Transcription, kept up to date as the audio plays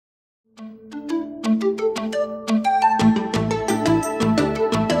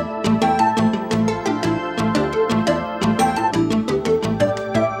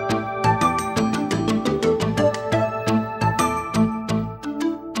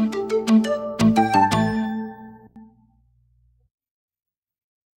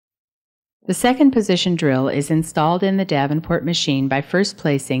The second position drill is installed in the Davenport machine by first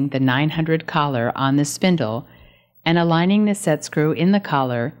placing the 900 collar on the spindle and aligning the set screw in the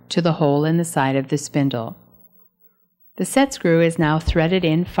collar to the hole in the side of the spindle. The set screw is now threaded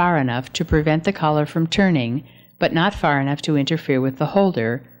in far enough to prevent the collar from turning, but not far enough to interfere with the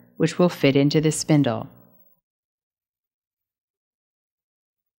holder, which will fit into the spindle.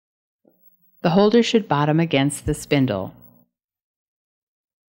 The holder should bottom against the spindle.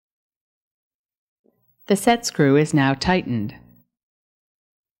 The set screw is now tightened.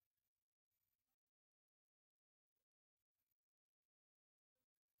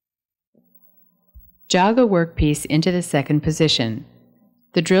 Jog a workpiece into the second position.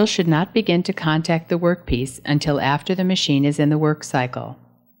 The drill should not begin to contact the workpiece until after the machine is in the work cycle.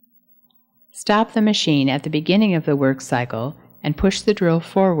 Stop the machine at the beginning of the work cycle and push the drill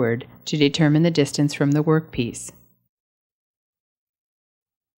forward to determine the distance from the workpiece.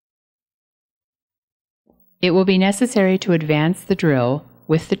 It will be necessary to advance the drill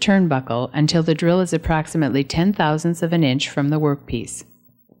with the turnbuckle until the drill is approximately 0.010 of an inch from the workpiece.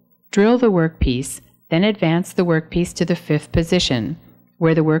 Drill the workpiece, then advance the workpiece to the fifth position,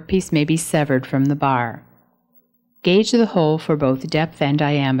 where the workpiece may be severed from the bar. Gauge the hole for both depth and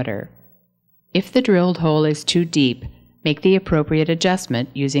diameter. If the drilled hole is too deep, make the appropriate adjustment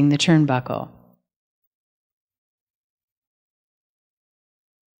using the turnbuckle.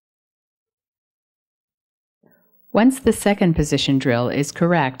 Once the second position drill is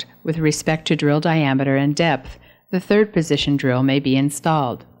correct with respect to drill diameter and depth, the third position drill may be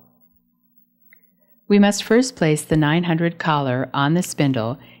installed. We must first place the 900 collar on the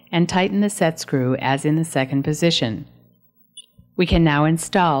spindle and tighten the set screw as in the second position. We can now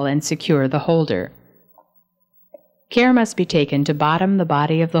install and secure the holder. Care must be taken to bottom the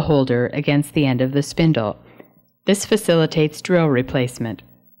body of the holder against the end of the spindle. This facilitates drill replacement.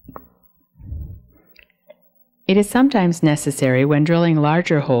 It is sometimes necessary when drilling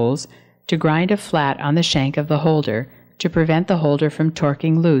larger holes to grind a flat on the shank of the holder to prevent the holder from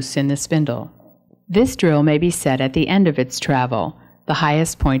torquing loose in the spindle. This drill may be set at the end of its travel, the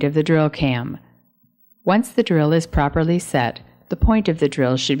highest point of the drill cam. Once the drill is properly set, the point of the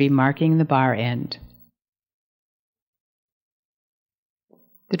drill should be marking the bar end.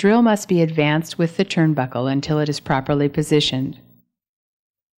 The drill must be advanced with the turnbuckle until it is properly positioned.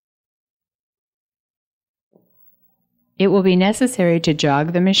 It will be necessary to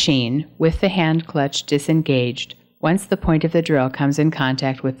jog the machine with the hand clutch disengaged once the point of the drill comes in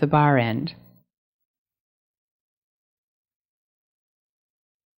contact with the bar end.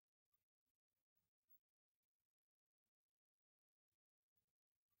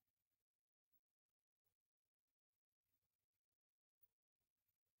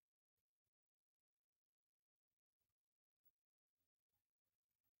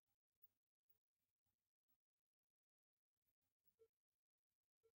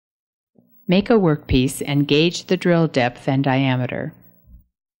 Make a workpiece and gauge the drill depth and diameter.